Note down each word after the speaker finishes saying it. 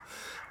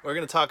We're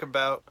going to talk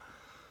about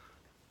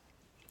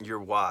your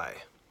why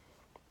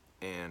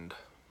and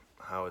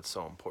how it's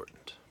so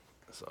important.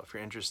 So if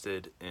you're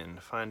interested in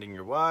finding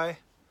your why,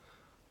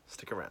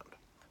 stick around.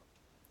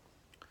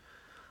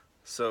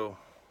 So,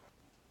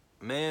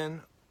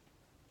 man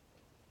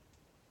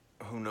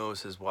who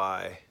knows his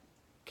why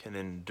can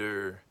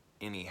endure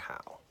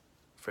anyhow.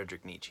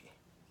 Friedrich Nietzsche.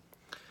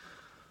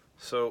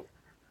 So,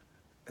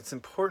 it's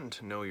important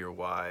to know your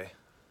why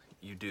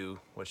you do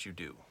what you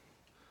do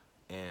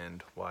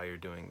and why you're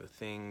doing the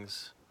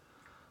things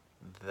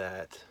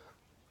that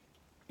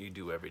you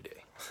do every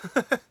day.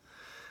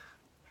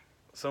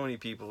 So many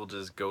people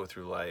just go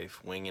through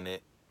life winging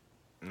it,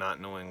 not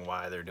knowing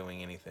why they're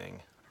doing anything,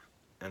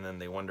 and then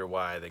they wonder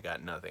why they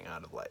got nothing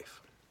out of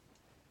life.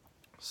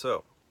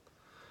 So,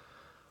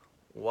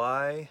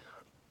 why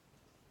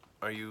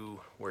are you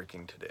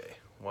working today?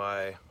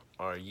 Why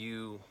are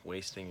you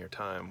wasting your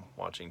time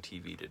watching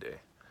TV today?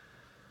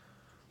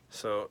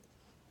 So,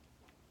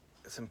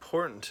 it's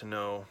important to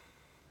know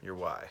your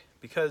why,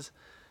 because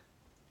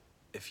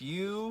if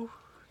you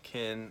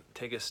can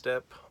take a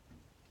step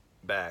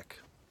back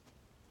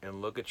and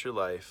look at your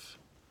life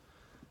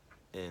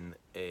in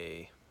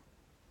a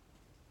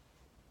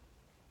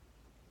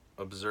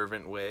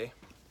observant way,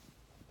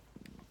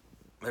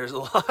 there's a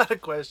lot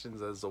of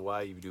questions as to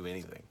why you do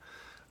anything,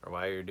 or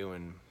why you're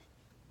doing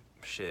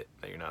shit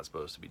that you're not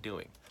supposed to be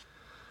doing,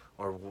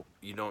 or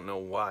you don't know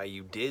why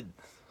you did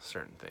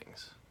certain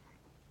things.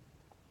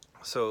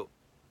 So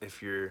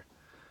if you're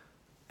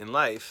in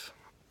life,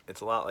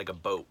 it's a lot like a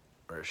boat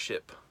or a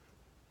ship,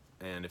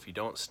 and if you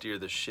don't steer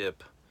the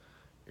ship,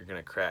 you're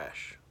gonna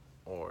crash,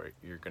 or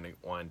you're gonna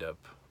wind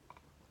up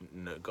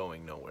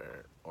going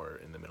nowhere,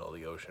 or in the middle of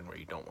the ocean where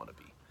you don't want to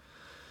be.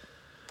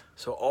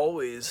 So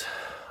always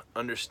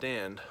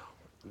understand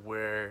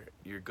where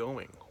you're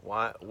going,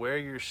 where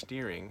you're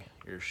steering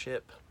your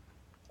ship.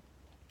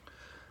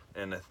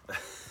 And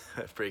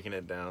breaking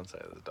it down,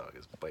 sorry, this dog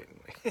is biting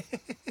me.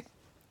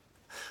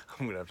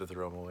 I'm gonna have to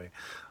throw him away.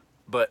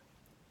 But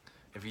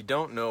if you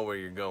don't know where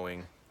you're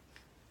going,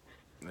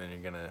 then you're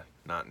gonna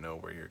not know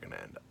where you're gonna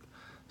end up.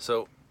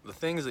 So the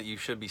things that you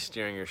should be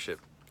steering your ship,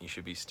 you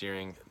should be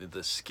steering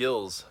the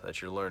skills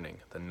that you're learning,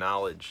 the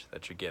knowledge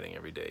that you're getting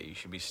every day. You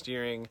should be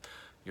steering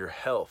your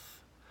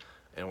health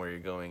and where you're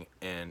going,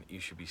 and you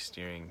should be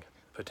steering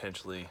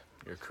potentially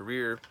your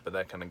career, but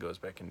that kind of goes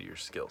back into your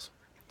skills.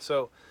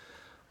 So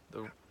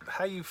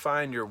how you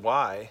find your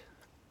why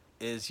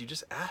is you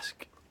just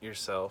ask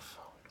yourself,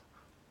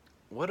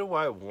 what do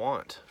I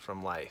want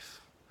from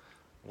life?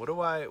 What do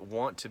I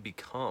want to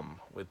become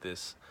with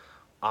this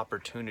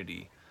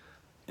opportunity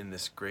in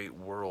this great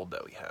world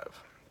that we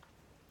have?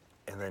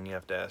 And then you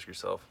have to ask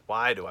yourself,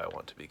 why do I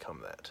want to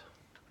become that?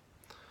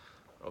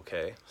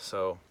 Okay,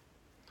 so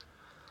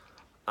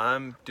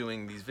I'm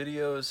doing these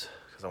videos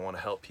because I want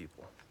to help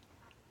people.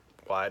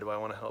 Why do I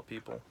want to help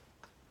people?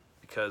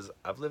 Because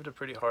I've lived a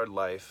pretty hard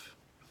life,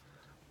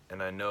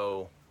 and I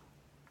know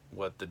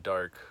what the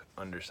dark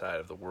underside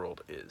of the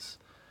world is,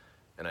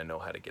 and I know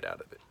how to get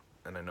out of it,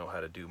 and I know how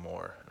to do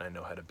more, and I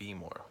know how to be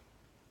more.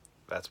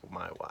 That's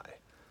my why.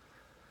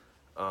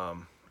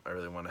 I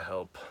really want to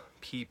help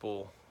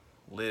people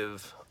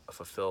live a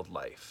fulfilled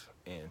life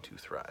and to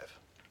thrive.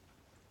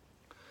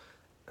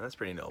 And that's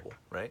pretty noble,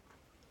 right?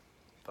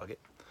 Fuck it.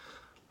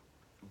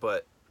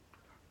 But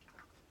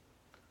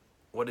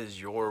what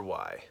is your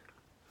why?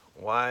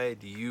 Why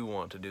do you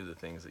want to do the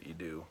things that you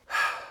do?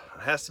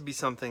 It has to be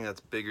something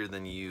that's bigger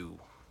than you.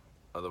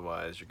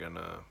 Otherwise, you're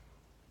gonna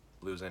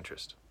lose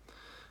interest. It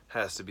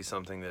has to be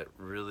something that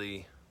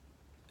really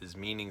is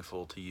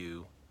meaningful to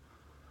you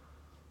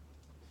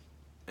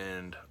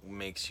and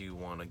makes you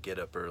want to get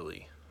up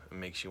early. It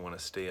makes you want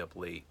to stay up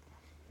late.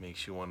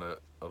 Makes you want to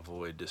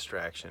avoid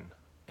distraction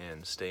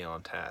and stay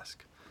on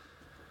task.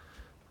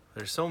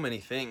 There's so many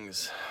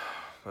things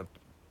that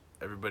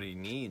everybody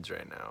needs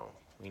right now.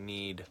 We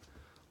need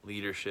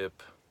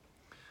leadership.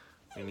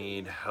 We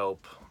need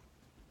help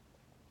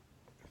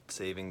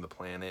saving the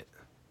planet.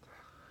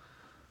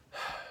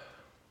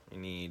 We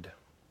need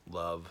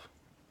love.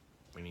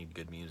 We need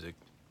good music.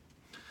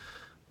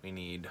 We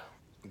need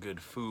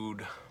good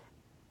food.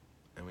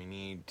 And we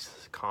need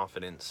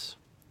confidence.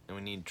 And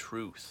we need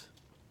truth.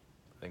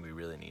 I think we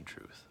really need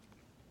truth.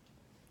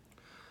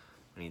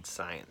 We need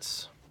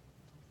science.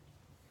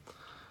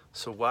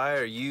 So why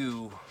are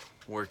you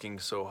working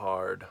so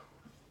hard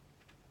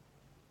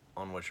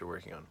on what you're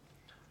working on?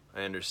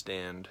 I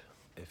understand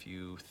if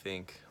you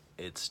think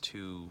it's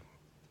to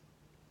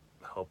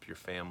help your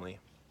family.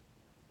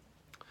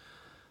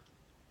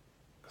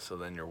 So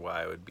then your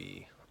why would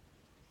be,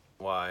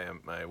 why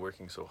am I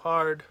working so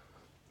hard?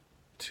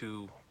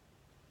 To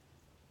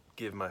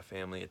give my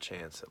family a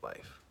chance at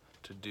life,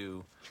 to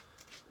do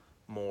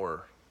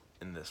more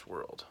in this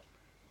world.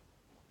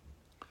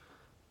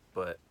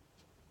 But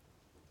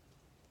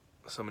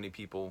so many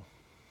people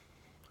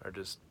are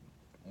just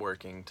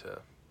working to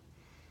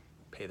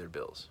pay their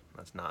bills.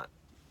 That's not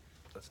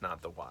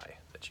the why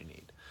that you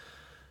need.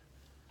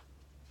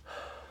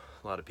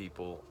 A lot of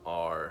people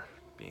are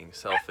being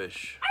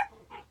selfish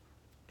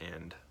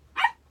and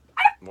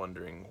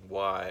wondering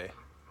why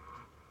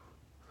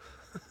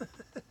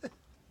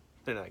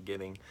they're not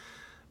getting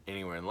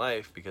anywhere in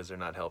life because they're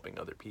not helping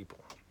other people.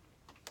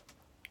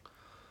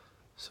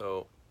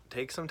 So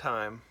take some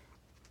time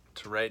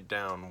to write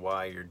down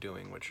why you're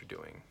doing what you're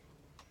doing.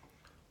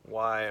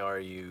 Why are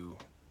you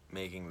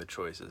making the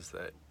choices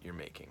that you're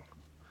making?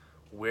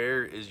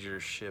 Where is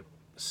your ship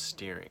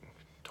steering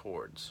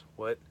towards?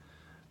 What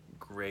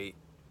great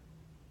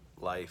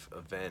life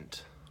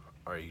event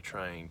are you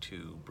trying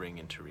to bring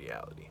into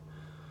reality?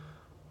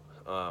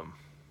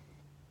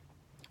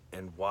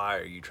 And why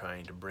are you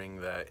trying to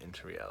bring that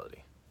into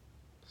reality?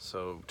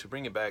 So to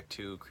bring it back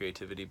to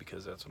creativity,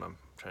 because that's what I'm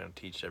trying to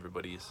teach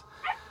everybody, is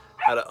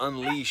how to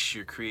unleash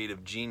your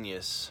creative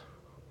genius.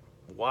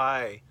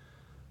 Why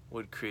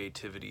would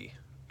creativity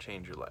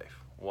change your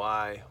life?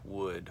 Why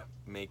would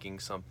making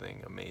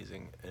something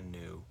amazing and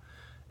new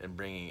and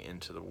bringing it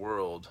into the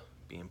world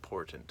be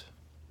important?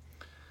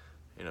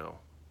 You know,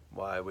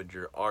 why would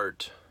your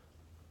art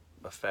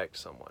affect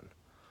someone?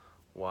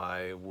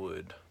 Why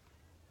would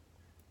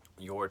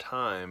your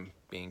time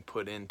being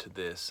put into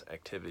this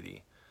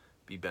activity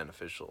be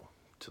beneficial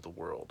to the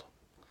world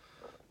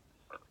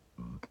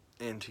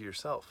and to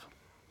yourself?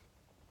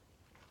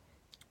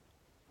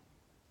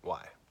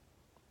 Why?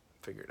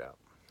 Figure it out.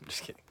 I'm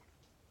just kidding.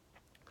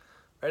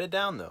 Write it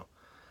down though.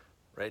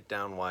 Write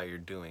down why you're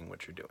doing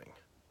what you're doing.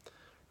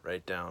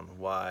 Write down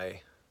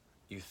why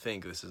you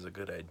think this is a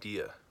good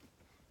idea.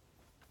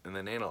 And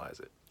then analyze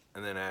it.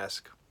 And then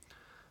ask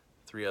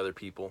 3 other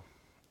people.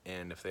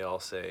 And if they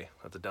all say,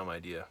 that's a dumb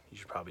idea, you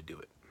should probably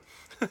do it.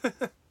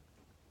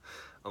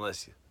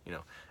 Unless,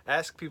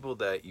 ask people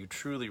that you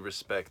truly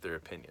respect their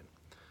opinion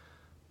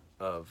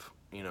of,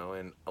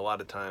 and a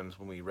lot of times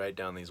when we write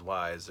down these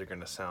whys, they're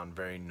going to sound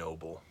very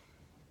noble.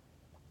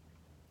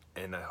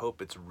 And I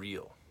hope it's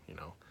real, You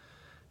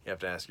have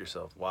to ask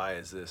yourself, why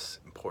is this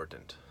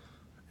important?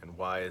 And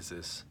why is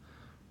this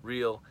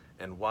real?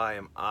 And why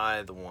am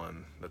I the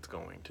one that's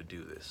going to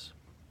do this?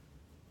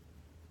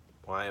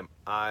 Why am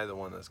I the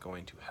one that's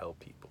going to help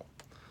people?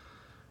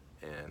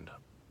 And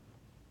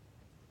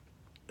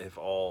if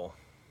all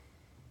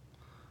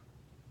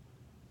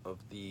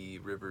of the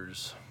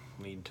rivers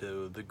lead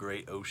to the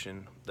great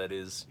ocean that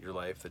is your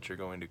life that you're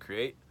going to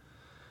create,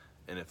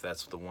 and if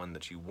that's the one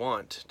that you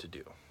want to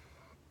do,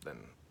 then,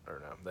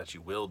 or no, that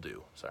you will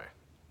do,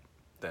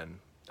 then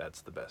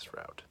that's the best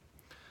route.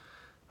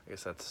 I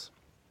guess that's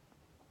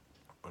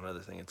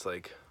another thing. It's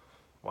like,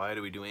 why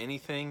do we do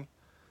anything?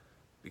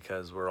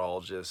 Because we're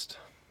all just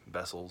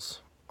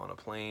vessels on a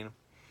plane.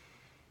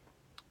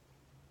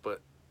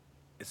 But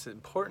it's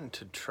important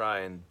to try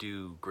and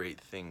do great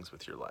things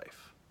with your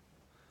life,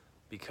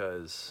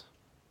 because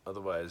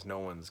otherwise no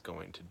one's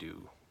going to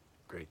do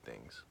great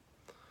things.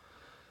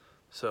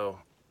 So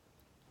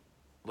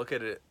look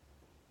at it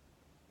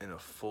in a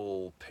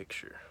full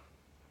picture,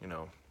 and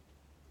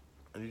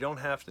you don't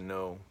have to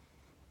know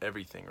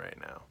everything right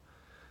now,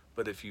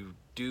 but if you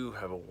do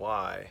have a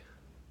why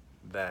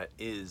that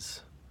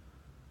is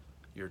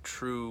your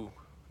true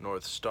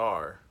North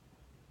Star,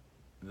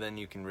 then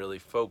you can really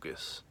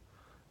focus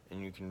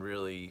and you can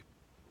really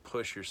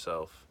push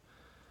yourself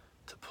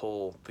to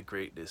pull the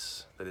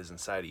greatness that is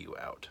inside of you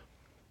out.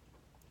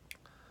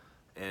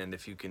 And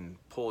if you can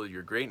pull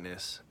your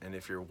greatness, and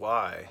if your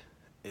why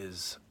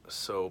is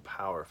so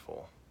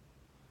powerful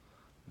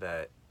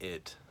that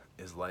it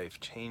is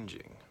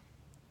life-changing,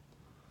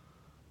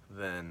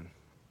 then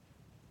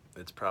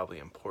it's probably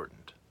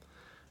important.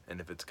 And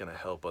if it's going to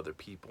help other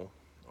people,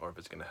 or if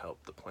it's going to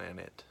help the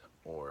planet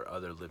or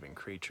other living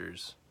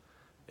creatures,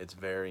 it's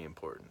very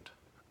important.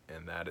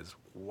 And that is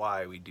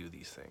why we do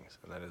these things,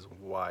 and that is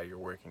why you're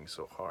working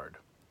so hard.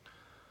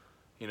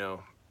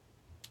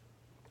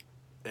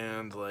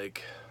 And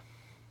like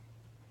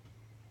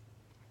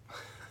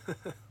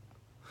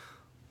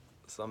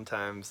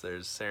sometimes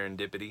there's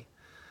serendipity,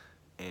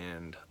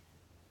 and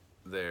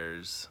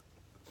there's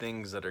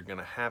things that are going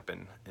to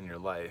happen in your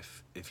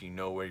life if you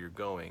know where you're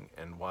going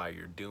and why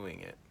you're doing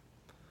it,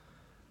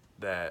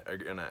 that are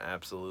going to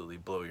absolutely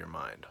blow your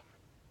mind.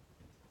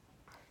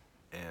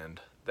 And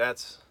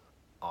that's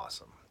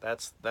awesome.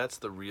 That's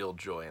the real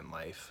joy in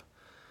life.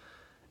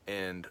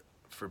 And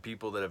for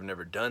people that have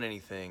never done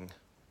anything,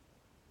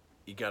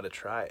 you got to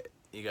try it.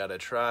 You got to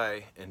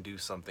try and do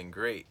something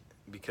great,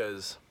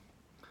 because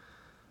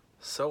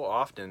so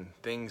often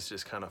things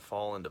just kind of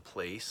fall into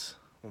place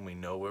when we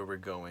know where we're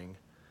going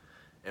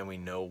and we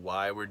know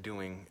why we're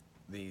doing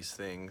these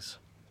things.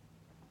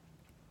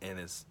 And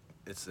it's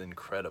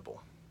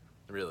incredible,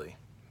 really.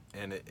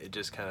 And it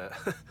just kind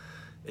of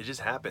it just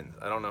happened.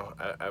 I don't know.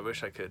 I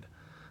wish I could.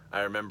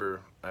 I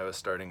remember I was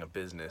starting a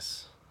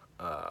business,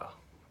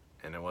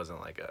 and it wasn't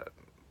like a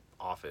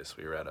office.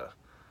 We were at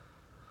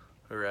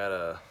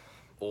a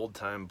old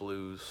time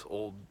blues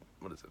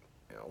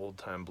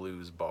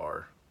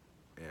bar,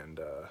 and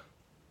we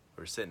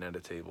were sitting at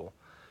a table.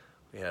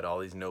 We had all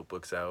these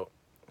notebooks out,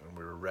 and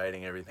we were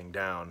writing everything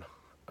down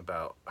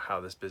about how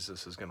this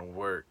business was going to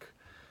work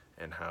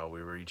and how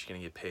we were each going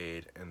to get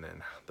paid, and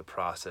then the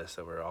process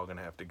that we're all going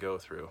to have to go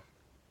through.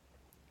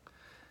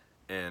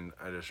 And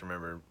I just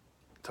remember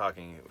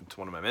talking to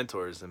one of my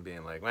mentors and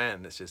being like,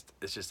 man, it's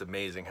just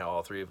amazing how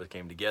all three of us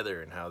came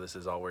together and how this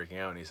is all working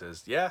out. And he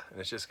says, yeah, and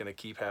it's just going to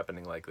keep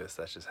happening like this.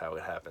 That's just how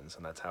it happens,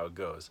 and that's how it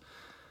goes.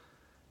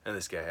 And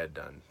this guy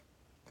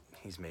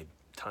he's made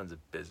tons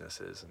of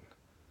businesses, and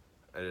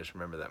I just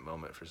remember that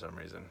moment for some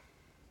reason.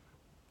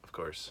 Of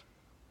course,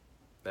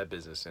 that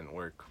business didn't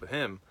work with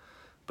him,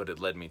 but it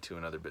led me to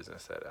another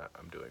business that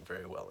I'm doing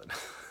very well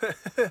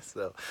in.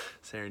 So,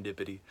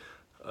 serendipity.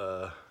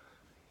 Uh,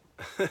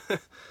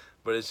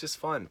 but it's just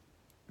fun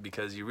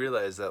because you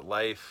realize that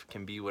life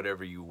can be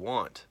whatever you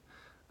want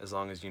as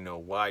long as you know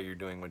why you're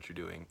doing what you're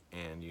doing,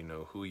 and you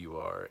know who you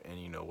are,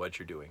 and you know what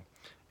you're doing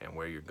and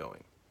where you're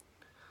going.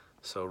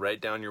 So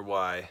write down your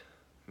why.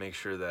 Make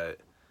sure that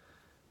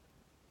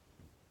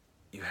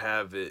you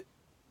have it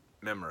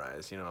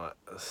memorized. You know,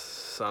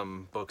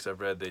 some books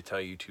I've read, they tell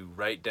you to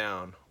write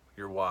down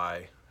your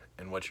why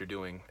and what you're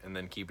doing and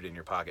then keep it in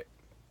your pocket.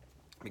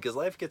 Because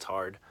life gets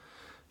hard.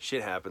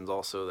 Shit happens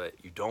also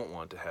that you don't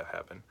want to have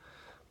happen.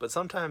 But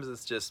sometimes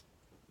it's just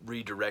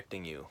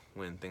redirecting you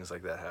when things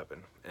like that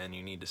happen, and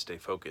you need to stay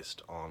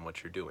focused on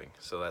what you're doing.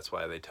 So that's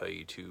why they tell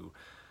you to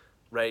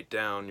write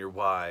down your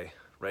why,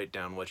 write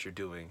down what you're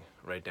doing,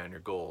 write down your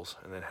goals,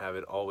 and then have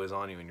it always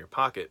on you in your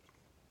pocket,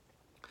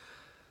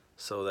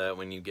 so that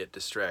when you get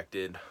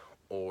distracted,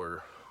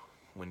 or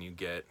when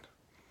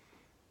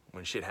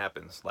shit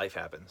happens, life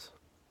happens,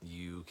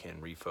 you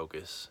can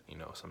refocus. You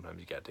know, sometimes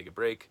you gotta take a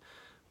break,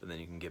 but then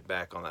you can get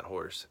back on that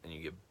horse and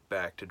you get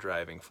back to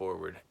driving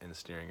forward and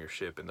steering your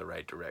ship in the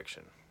right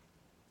direction.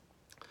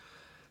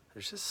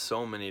 There's just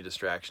so many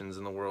distractions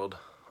in the world.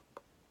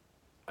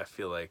 I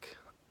feel like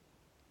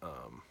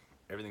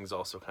everything's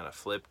also kind of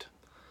flipped,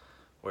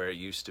 where it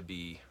used to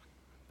be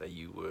that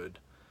you would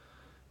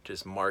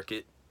just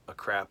market a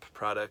crap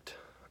product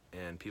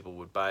and people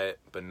would buy it,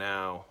 but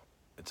now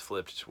it's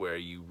flipped to where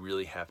you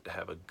really have to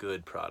have a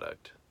good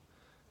product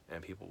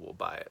and people will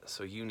buy it.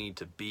 So you need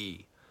to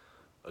be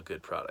a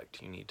good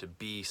product. You need to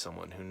be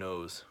someone who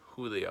knows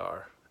who they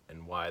are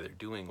and why they're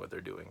doing what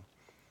they're doing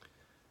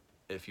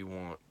if you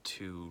want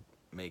to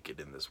make it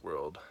in this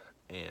world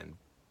and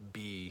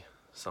be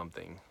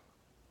something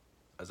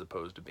as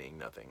opposed to being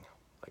nothing,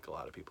 like a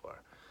lot of people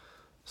are.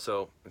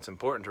 So it's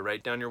important to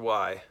write down your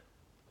why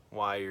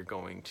you're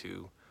going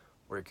to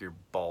work your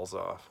balls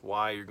off,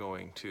 why you're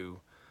going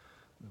to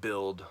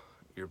build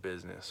your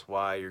business,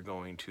 why you're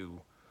going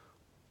to,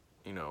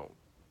 you know,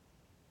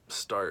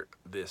 start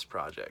this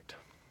project.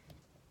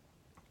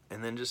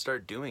 And then just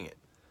start doing it.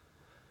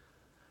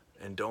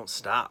 And don't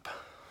stop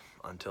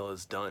until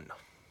it's done.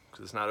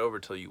 Because it's not over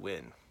till you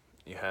win.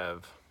 You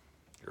have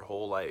your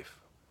whole life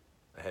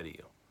ahead of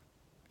you.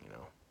 You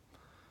know,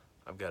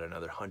 I've got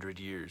another 100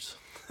 years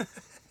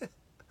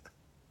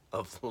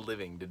of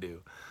living to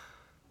do.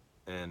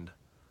 And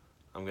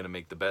I'm going to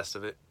make the best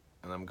of it.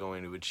 And I'm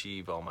going to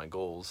achieve all my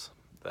goals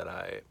that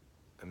I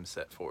am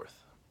set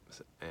forth.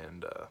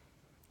 And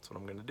that's what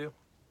I'm going to do.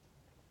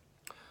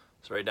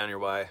 So write down your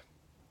why.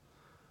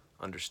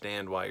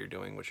 Understand why you're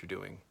doing what you're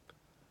doing.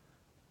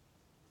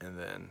 And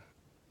then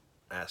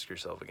ask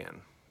yourself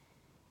again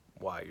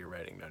why you're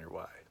writing down your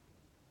why.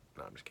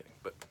 No, I'm just kidding.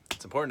 But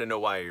it's important to know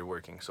why you're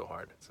working so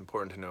hard. It's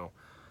important to know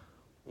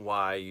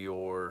why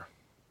you're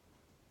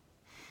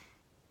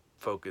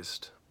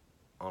focused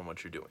on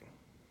what you're doing.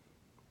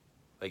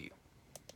 Thank you.